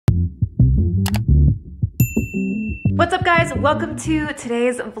What's up guys, welcome to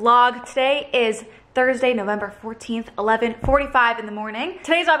today's vlog. Today is Thursday, November 14th, 11:45 in the morning.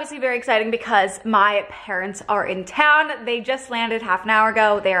 Today's obviously very exciting because my parents are in town. They just landed half an hour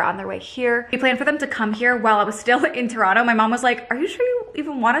ago. They are on their way here. We planned for them to come here while I was still in Toronto. My mom was like, are you sure you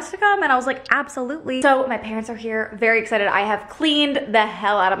even want us to come? And I was like, absolutely. So my parents are here, very excited. I have cleaned the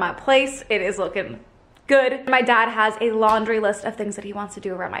hell out of my place. It is looking good. My dad has a laundry list of things that he wants to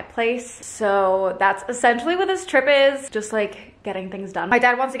do around my place. So that's essentially what this trip is, just like getting things done. My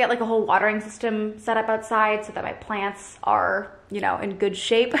dad wants to get like a whole watering system set up outside so that my plants are, you know, in good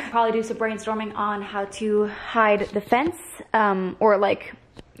shape. Probably do some brainstorming on how to hide the fence, or like,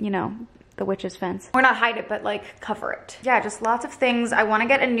 you know, the witch's fence. Or not hide it, but like cover it. Yeah, just lots of things. I want to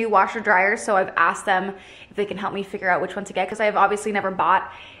get a new washer dryer, so I've asked them if they can help me figure out which one to get because I have obviously never bought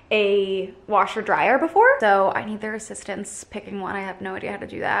a washer dryer before, so I need their assistance picking one. I have no idea how to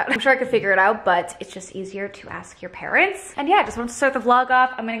do that. I'm sure I could figure it out, but it's just easier to ask your parents. And yeah, I just want to start the vlog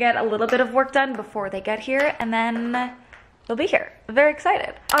off. I'm gonna get a little bit of work done before they get here, and then they'll be here. I'm very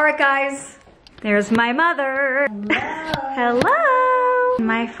excited. All right, guys, there's my mother. Hello. Hello.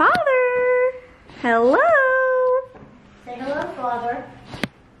 My father. Hello. Say hello, Father.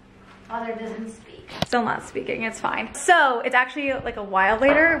 Father doesn't speak. Still not speaking, it's fine. So it's actually like a while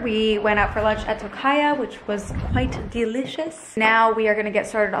later. We went out for lunch at Tokaya, which was quite delicious. Now we are gonna get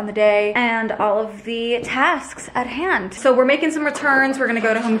started on the day and all of the tasks at hand. So we're making some returns. We're gonna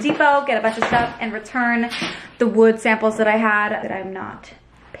go to Home Depot, get a bunch of stuff, and return the wood samples that I had that I'm not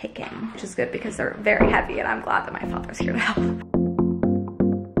picking, which is good because they're very heavy, and I'm glad that my father's here to help.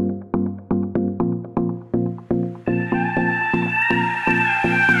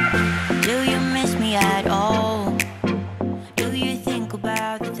 At all? Do you think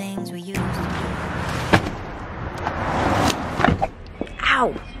about the things we used to do?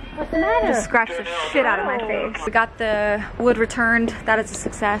 Ow! What's the matter? Just scratched the shit out of my face. We got the wood returned. That is a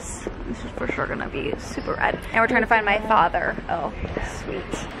success. This is for sure gonna be super red. And we're trying to find my father. Oh, sweet.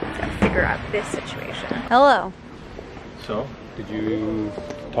 Gotta figure out this situation. Hello. So, did you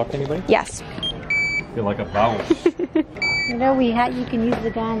talk to anybody? Yes. I feel like a mouse. You know, you can use the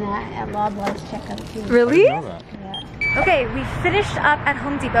gun at Loblaws checkout too. Really? I didn't know that. Yeah. Okay, we finished up at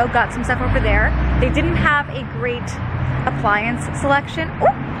Home Depot, got some stuff over there. They didn't have a great appliance selection.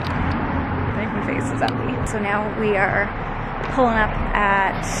 Oh! My face is at me. So now we are pulling up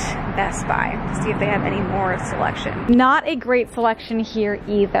at Best Buy to see if they have any more selection. Not a great selection here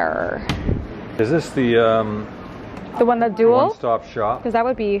either. Is this the one that's dual? one-stop shop? Because that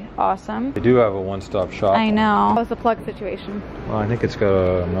would be awesome. They do have a one-stop shop. I know. How's the plug situation? Well, I think it's got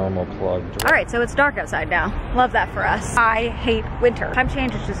a normal plug. All right, so it's dark outside now. Love that for us. I hate winter. Time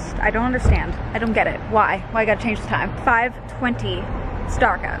change is just, I don't understand. I don't get it. Why? Why I gotta change the time? 5:20, it's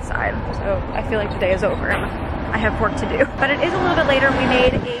dark outside. So I feel like today is over and I have work to do. But it is a little bit later. We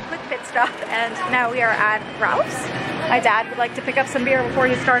made a quick pit stop and now we are at Ralph's. My dad would like to pick up some beer before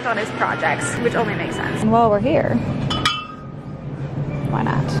he starts on his projects, which only makes sense. And while we're here, why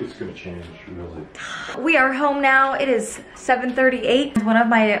not? It's gonna change, really. We are home now. It is 7:38. One of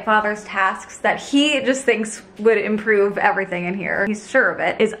my father's tasks that he just thinks would improve everything in here, he's sure of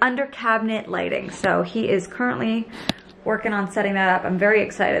it, is under cabinet lighting. So he is currently working on setting that up. I'm very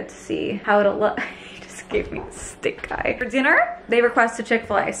excited to see how it'll look. He just gave me a stink eye. For dinner, they requested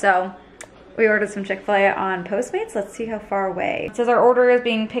Chick-fil-A, so we ordered some Chick-fil-A on POSTMATES. Let's see how far away. It says our order is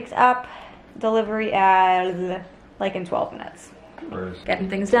being picked up, delivery at like in 12 minutes. Getting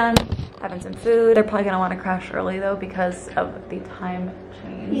things done, having some food. They're probably gonna want to crash early though because of the time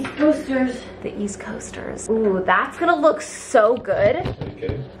change. East Coasters. The East Coasters. Ooh, that's gonna look so good. Are you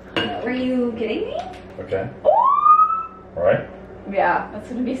kidding? Are you kidding me? Okay. Ooh. All right. Yeah, that's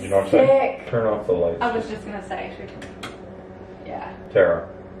gonna be You know what I'm saying? sick. Turn off the lights. I was just gonna say, yeah. Tara.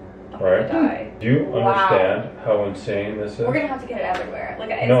 I'm All right. gonna die. Do you Wow. understand how insane this is? We're gonna have to get it everywhere. Like,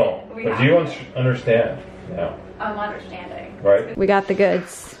 No, we but have do you to. understand now? I'm understanding. Right? We got the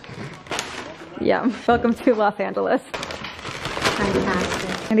goods. Yeah. Welcome to Los Angeles.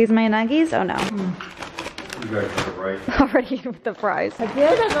 Fantastic. Are these my nuggies? Oh no. You guys got it right. Already with the fries. I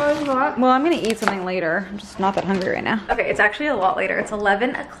did. I always want. Well, I'm gonna eat something later. I'm just not that hungry right now. Okay, it's actually a lot later. It's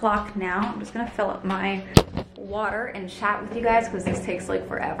 11 o'clock now. I'm just gonna fill up my water and chat with you guys because this takes like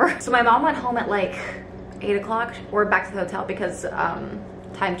forever. So my mom went home at like 8 o'clock. We're back to the hotel because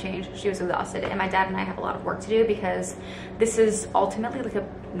time change. She was exhausted, and my dad and I have a lot of work to do because this is ultimately like a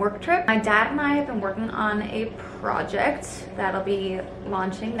work trip. My dad and I have been working on a project that'll be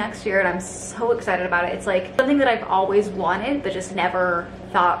launching next year, and I'm so excited about it. It's like something that I've always wanted but just never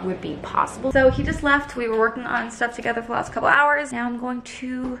thought would be possible. So he just left. We were working on stuff together for the last couple hours. Now I'm going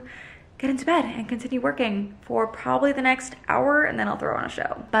to get into bed and continue working for probably the next hour, and then I'll throw on a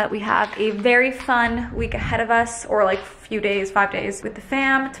show. But we have a very fun week ahead of us, or like few days, 5 days with the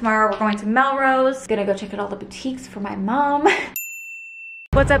fam. Tomorrow we're going to Melrose. Gonna go check out all the boutiques for my mom.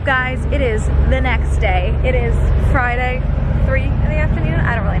 What's up, guys? It is the next day. It is Friday, 3 in the afternoon.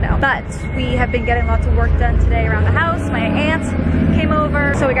 I don't really know. But we have been getting lots of work done today around the house. My aunt came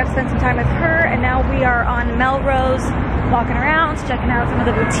over, so we got to spend some time with her, and now we are on Melrose, walking around, checking out some of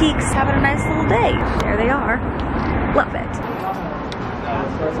the boutiques, having a nice little day. There they are. Love it.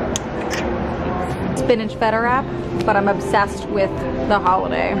 Spinach feta wrap, but I'm obsessed with the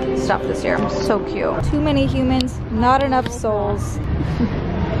holiday stuff this year. So cute. Too many humans, not enough souls.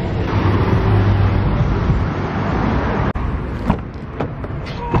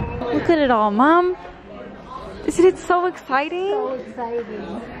 Look at it all, Mom. Isn't it so exciting? So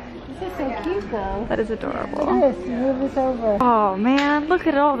exciting. This is so cute, though. That is adorable. Yes, move this over. Oh man, look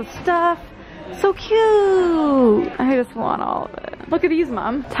at all the stuff. So cute. I just want all of it. Look at these,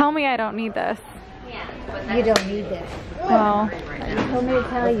 Mom. Tell me I don't need this. You don't need this. Well, You told me to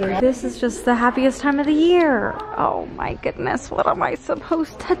tell you. this is just the happiest time of the year. Oh my goodness, what am I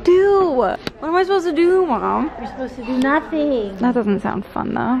supposed to do? What am I supposed to do, Mom? You're supposed to do nothing. That doesn't sound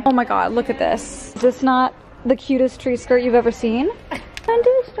fun though. Oh my God, look at this. Is this not the cutest tree skirt you've ever seen? And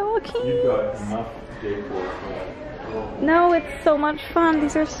it's so cute. You've got enough decor for that. No, it's so much fun.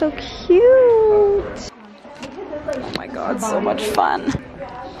 These are so cute. Oh my God, so much fun.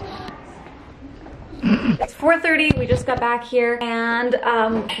 It's 4:30, we just got back here, and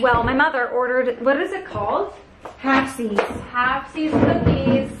well, my mother ordered, what is it called? Half-Seas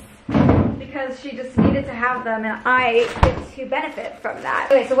cookies, because she just needed to have them, and I get to benefit from that.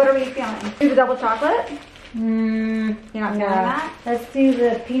 Okay, so what are we feeling? Do the double chocolate? You're not feeling that? Let's do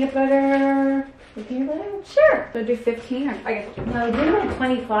the peanut butter. The peanut butter? Sure. So do 15, or I guess. No, do like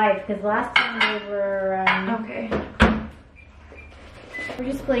 25, because last time they were, Okay. we're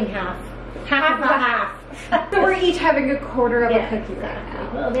just splitting half. Half, not half. So we're each having a quarter of Yeah, a cookie right exactly.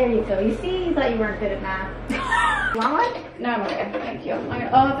 now. Well, there you go. You see, you thought you weren't good at math. Want one? No, I'm okay. Thank you.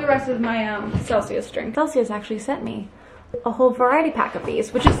 I'll have the rest of my Celsius drink. Celsius actually sent me a whole variety pack of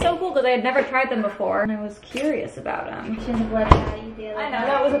these, which is so cool because I had never tried them before, and I was curious about them. Shouldn't have let Patty do I know,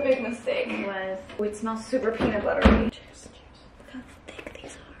 that was a big mistake. It was. Oh, it smells super peanut buttery. Cheers. Look how thick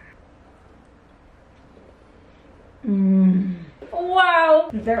these are. Wow.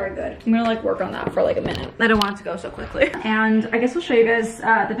 Very good. I'm gonna like work on that for like a minute. I don't want it to go so quickly. And I guess I'll show you guys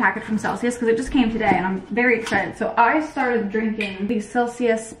the package from Celsius because it just came today and I'm very excited. So I started drinking the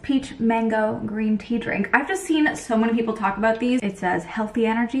Celsius Peach Mango Green Tea drink. I've just seen so many people talk about these. It says healthy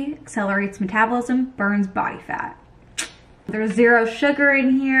energy, accelerates metabolism, burns body fat. There's 0 sugar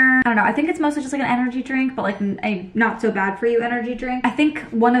in here. I don't know, I think it's mostly just like an energy drink, but like a not so bad for you energy drink. I think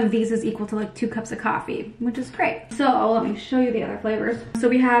one of these is equal to like 2 cups of coffee, which is great. So let me show you the other flavors. So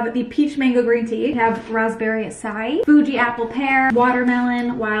we have the peach mango green tea, we have raspberry acai, Fuji apple pear,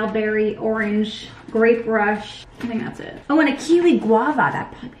 watermelon, wild berry, orange, grape rush. I think that's it. Oh, and a kiwi guava,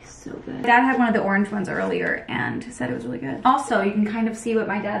 that'd probably be so good. Dad had one of the orange ones earlier and said it was really good. Also, you can kind of see what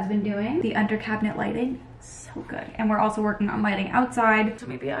my dad's been doing. The under cabinet lighting. So good. And we're also working on lighting outside. So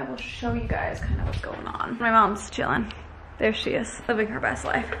maybe I will show you guys kind of what's going on. My mom's chilling. There she is, living her best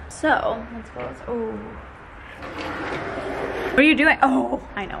life. So, let's go. Oh. What are you doing? Oh,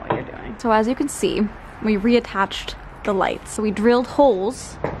 I know what you're doing. So as you can see, we reattached the lights. So we drilled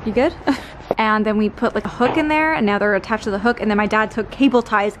holes. You good? And then we put like a hook in there, and now they're attached to the hook, and then my dad took cable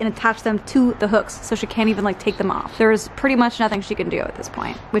ties and attached them to the hooks so she can't even like take them off. There's pretty much nothing she can do at this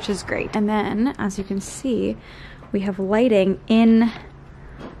point, which is great. And then as you can see, we have lighting in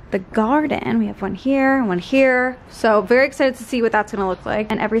the garden. We have one here and one here. So very excited to see what that's gonna look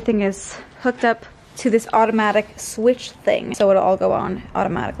like. And everything is hooked up to this automatic switch thing, so it'll all go on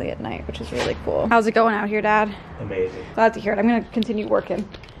automatically at night, which is really cool. How's it going out here, Dad? Amazing. Glad to hear it. I'm gonna continue working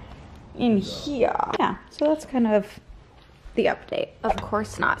in here. Yeah, so that's kind of the update. Of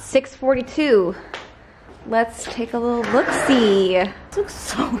course not. 6:42. Let's take a little look-see. This looks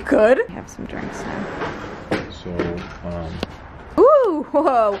so good. I have some drinks now. So, Ooh,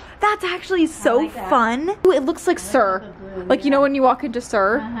 whoa. That's actually so fun. Ooh, it looks like Sir. Like, you know when you walk into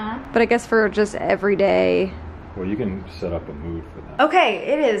Sir? But I guess for just everyday. well, you can set up a mood for that. Okay,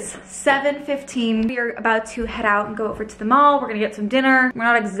 it is 7:15. We are about to head out and go over to the mall. We're gonna get some dinner. We're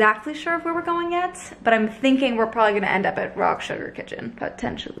not exactly sure where we're going yet, but I'm thinking we're probably gonna end up at Rock Sugar Kitchen,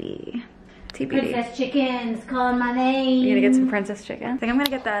 potentially. TBD. Princess Chicken's calling my name. You're gonna get some princess chicken? I think I'm gonna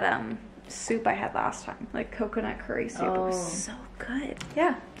get that soup I had last time, like coconut curry soup. It was so good.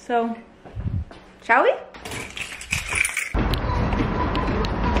 Yeah, so shall we?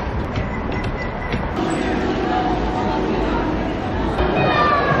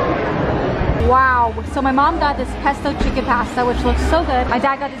 Wow. So my mom got this pesto chicken pasta, which looks so good. My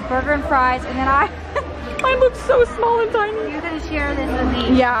dad got this burger and fries, and then mine looks so small and tiny. You're gonna share this with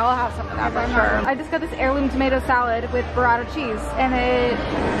me. Yeah, I'll have some of that for sure. I just got this heirloom tomato salad with burrata cheese, and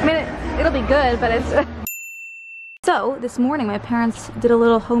it'll be good, but it's... So this morning my parents did a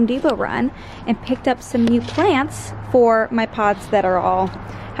little Home Depot run and picked up some new plants for my pots that are all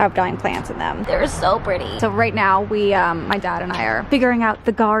have dying plants in them. They're so pretty. So right now we, my dad and I are figuring out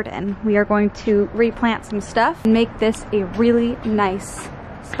the garden. We are going to replant some stuff and make this a really nice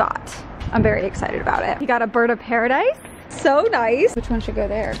spot. I'm very excited about it. You got a bird of paradise. So nice. Which one should go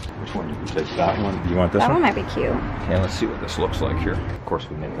there? Which one? You can take that one. You want this one? That one might be cute. Okay, let's see what this looks like here. Of course,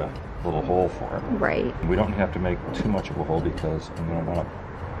 we make a little hole for it. Right. We don't have to make too much of a hole because I'm going to want to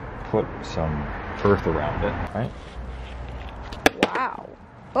put some earth around it, right? Wow.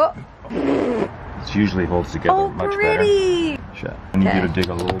 Oh. It usually holds together much pretty. better. Shit. I need you to dig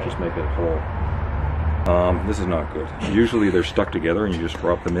a hole, just make it a hole. This is not good. Usually they're stuck together and you just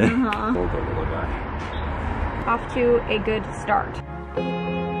rub them in. Hold the little guy. Off to a good start.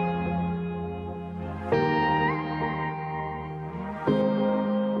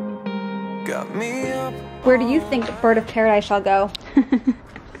 Got me up. Where do you think bird of paradise shall go?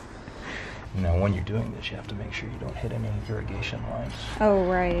 Now, when you're doing this, you have to make sure you don't hit any irrigation lines. Oh,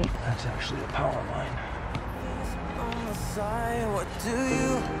 right. That's actually a power line. On the side, what do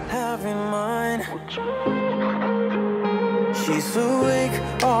you have in mind? She's awake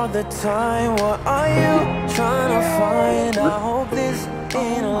all the time. What are you trying to find? I hope this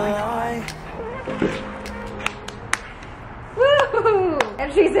ain't a lie. Woo!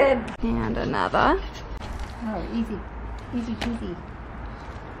 And she's in. And another. Oh, easy. Easy peasy.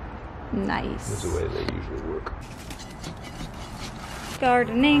 Nice. This is the way they usually work.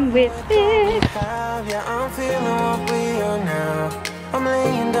 Gardening with Vic. Yeah, I'm feeling what we are now. I'm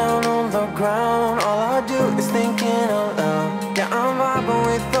laying down on the ground. All I do is thinking out loud. Yeah, I'm vibing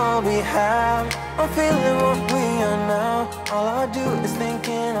with all we have. I'm feeling what we are now. All I do is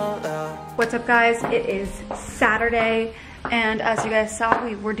thinking out loud. What's up, guys? It is Saturday, and as you guys saw,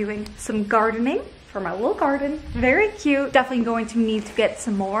 we were doing some gardening for my little garden. Very cute. Definitely going to need to get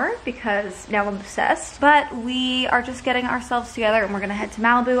some more because now I'm obsessed. But we are just getting ourselves together and we're gonna head to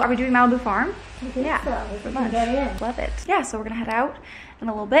Malibu. Are we doing Malibu Farm? Yeah, We can get in. love it. Yeah, so we're gonna head out in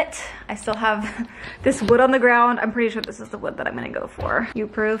a little bit. I still have this wood on the ground. I'm pretty sure this is the wood that I'm gonna go for. You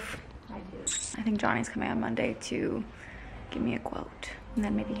approve? I do. I think Johnny's coming on Monday to give me a quote and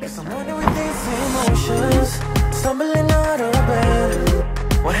then maybe give I'm her. running with these emotions, stumbling out of bed.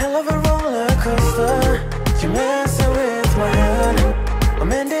 One hell of a roller coaster. You're messing with my head.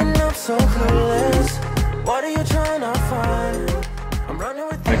 I'm ending up so clueless. What are you trying to find? I'm running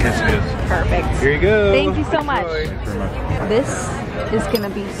with these emotions. Perfect. Here you go. Thank you so much. Thanks very much. This is gonna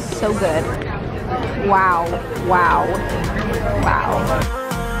be so good. Wow, wow, wow.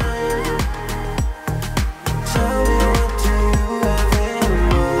 Tell me what do you have in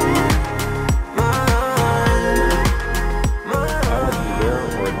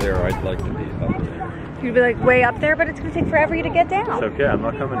There, I'd like to be up there. You'd be like way up there, but it's gonna take forever you to get down. It's okay, I'm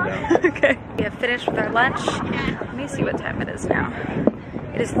not coming down. Okay. We have finished with our lunch. Let me see what time it is now.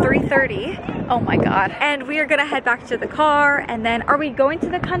 It is 3:30. Oh my God. And we are gonna head back to the car, and then are we going to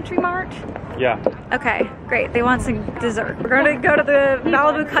the Country Mart? Yeah. Okay, great. They want some dessert. We're gonna go to the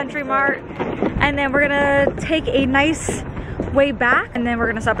Malibu Country Mart, and then we're gonna take a nice way back, and then we're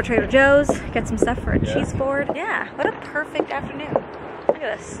gonna stop at Trader Joe's, get some stuff for a cheese board. Yeah, what a perfect afternoon. Look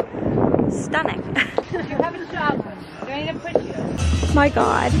at this. Stunning. You're having trouble. Do I need to push you? My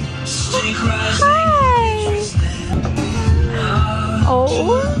God. Hi.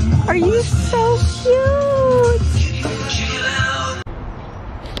 Oh, are you so cute?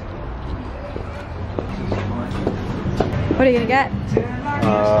 What are you gonna get?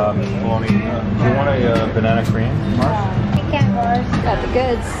 Bologna. Do you want a banana cream, Mark? Got the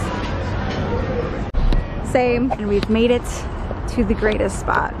goods. Same. And we've made it to the greatest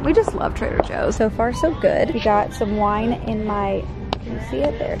spot. We just love Trader Joe's. So far, so good. We got some wine in my, can you see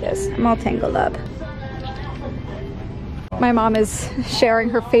it? There it is. I'm all tangled up. My mom is sharing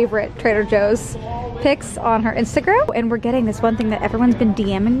her favorite Trader Joe's pics on her Instagram, and we're getting this one thing that everyone's been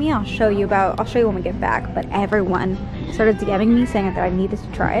DMing me. I'll show you when we get back, but everyone started DMing me saying that I needed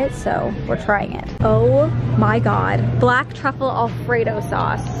to try it, so we're trying it. Oh my God. Black truffle Alfredo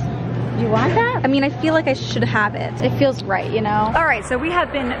sauce. Do you want that? I mean, I feel like I should have it. It feels right, you know? All right, so we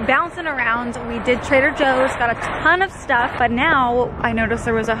have been bouncing around. We did Trader Joe's, got a ton of stuff, but now I noticed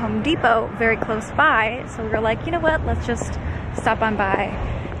there was a Home Depot very close by, so we were like, you know what? Let's just stop on by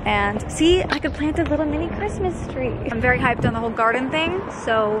and see. I could plant a little mini Christmas tree. I'm very hyped on the whole garden thing,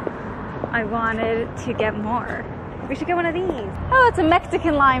 so I wanted to get more. We should get one of these. Oh, it's a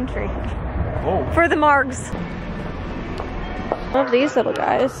Mexican lime tree. Oh. For the margs. Love these little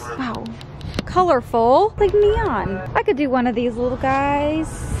guys. Wow. Colorful, like neon. I could do one of these little guys.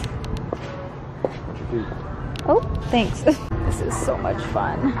 Oh, thanks. This is so much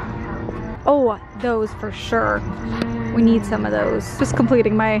fun. Oh, those for sure. We need some of those. Just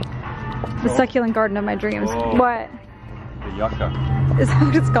completing the succulent garden of my dreams. Oh. What? The yucca. Is that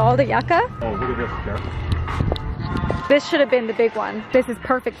what it's called, a yucca? Oh, look at this, Karen. This should have been the big one. This is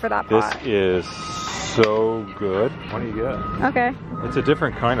perfect for that pot. This is so good. What do you get? Okay. It's a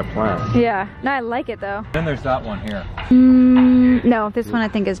different kind of plant. Yeah. No, I like it though. Then there's that one here. No, this one I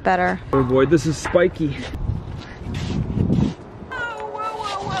think is better. Oh boy, this is spiky.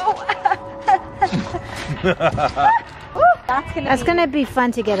 That's gonna be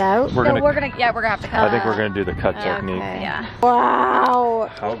fun to get out. We're gonna have to cut. I think we're gonna do the cut technique. Okay. Yeah. Wow.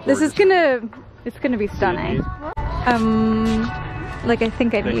 How This is gorgeous. it's gonna be stunning. Like I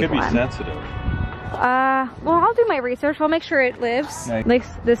think I They need could be one. sensitive. Well, I'll do my research. I'll make sure it lives. Nice.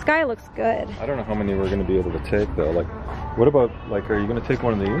 Like this guy looks good. I don't know how many we're gonna be able to take though. Like, what about are you gonna take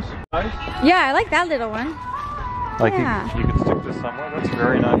one of these? Yeah, I like that little one. Like Yeah. you could stick this somewhere. That's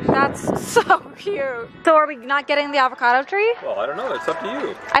very nice. That's so cute. So are we not getting the avocado tree? Well, I don't know. It's up to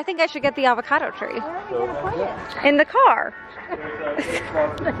you. I think I should get the avocado tree. In the car.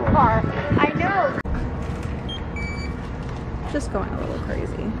 I know. Just going a little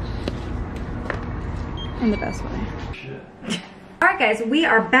crazy. In the best way. Alright guys, we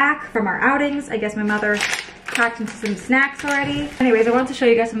are back from our outings. I guess my mother packed into some snacks already. Anyways, I wanted to show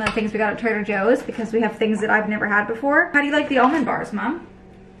you guys some of the things we got at Trader Joe's because we have things that I've never had before. How do you like the almond bars, Mom?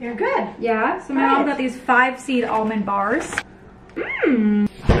 You're good. Yeah, so my mom got these 5-seed almond bars. Mmm.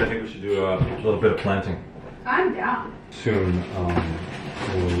 I think we should do a little bit of planting. I'm down. Soon,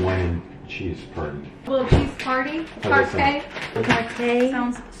 a little wine and cheese party. A little cheese party, party. Okay.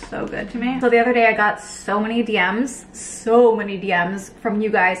 Sounds so good to me. So the other day I got so many DMs from you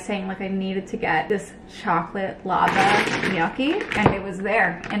guys saying like I needed to get this chocolate lava gnocchi, and it was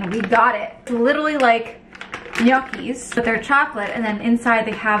there and we got it. It's literally like gnocchis, but they're chocolate, and then inside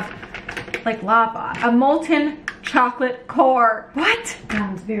they have like lava, a molten chocolate core. What?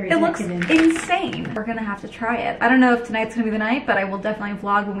 Sounds very It looks decadent. insane. We're gonna have to try it. I don't know if tonight's gonna be the night, but I will definitely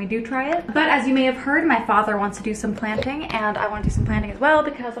vlog when we do try it. But as you may have heard, my father wants to do some planting, and I want to do some planting as well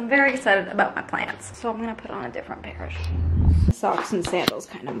because I'm very excited about my plants. So I'm gonna put on a different pair of shoes. Socks and sandals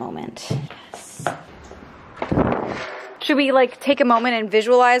kind of moment. Yes. Should we like take a moment and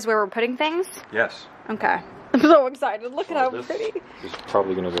visualize where we're putting things? Yes. Okay. I'm so excited. Look at how This pretty. is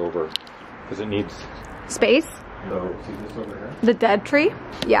probably gonna go over because it needs. Space? So see this over here? The dead tree?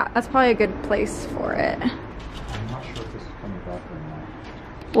 Yeah, that's probably a good place for it. I'm not sure if this is coming back or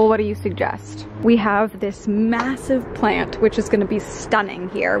not. Well, what do you suggest? We have this massive plant, which is gonna be stunning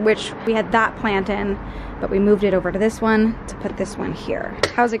here, which we had that plant in, but we moved it over to this one to put this one here.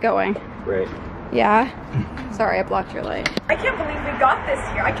 How's it going? Great. Yeah? Sorry, I blocked your light. I can't believe we got this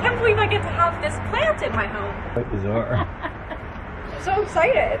here. I can't believe I get to have this plant in my home. Quite bizarre. I'm so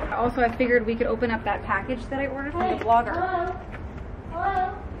excited. Also, I figured we could open up that package that I ordered from the blogger. Hello?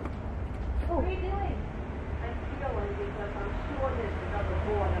 Hello? What are you doing? I'm feeling because I'm sure there's another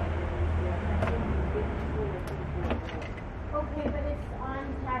board up there. Okay, but it's on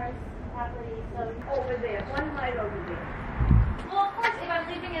Tara's property, so over there, one light over there. Well, of course, if I'm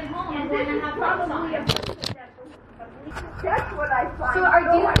leaving it home, I'm And going this to is have lights on. probably a that's what I find.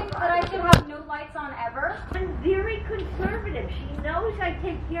 So do you think that I should have no lights on ever? I'm very conservative. She knows I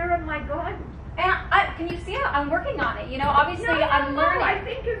take care of my garden. And can you see it? I'm working on it. You know, obviously I'm learning. I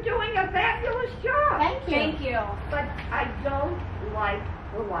think you're doing a fabulous job. Thank you. Thank you. But I don't like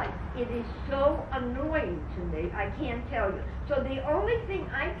the light. It is so annoying to me. I can't tell you. So the only thing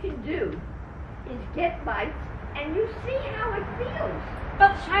I can do is get lights, and you see how it feels.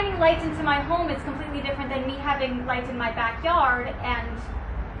 But shining lights into my home is completely different than me having lights in my backyard and...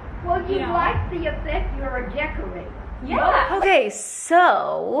 Well, you know. like the effect. You're a decorator. Yeah. Okay,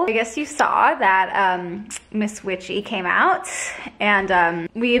 so I guess you saw that Miss Witchy came out, and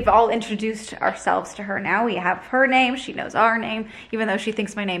we've all introduced ourselves to her now. We have her name, she knows our name, even though she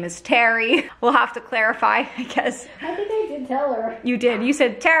thinks my name is Terry. We'll have to clarify, I guess. I think I did tell her. You did. You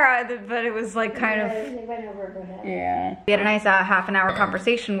said Tara, but it was like kind of... They went over her head. Yeah. We had a nice half an hour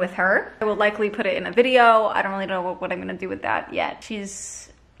conversation with her. I will likely put it in a video. I don't really know what I'm gonna do with that yet.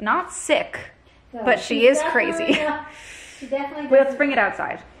 She's not sick. No, But she is crazy. She definitely Wait, let's bring it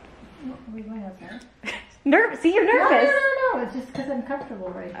outside. Are we going outside? See, you're nervous. No. It's just because I'm comfortable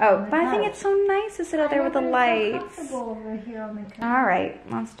right here. Oh, but I think it's so nice to sit out there with the lights. I'm comfortable over here on the couch. All right,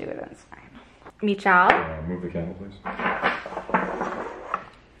 let's do it inside. Michal. Move the candle, please.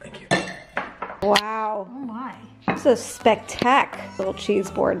 Thank you. Wow. Oh my. This is a spectac little cheese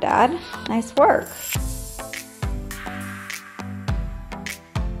board, Dad. Nice work.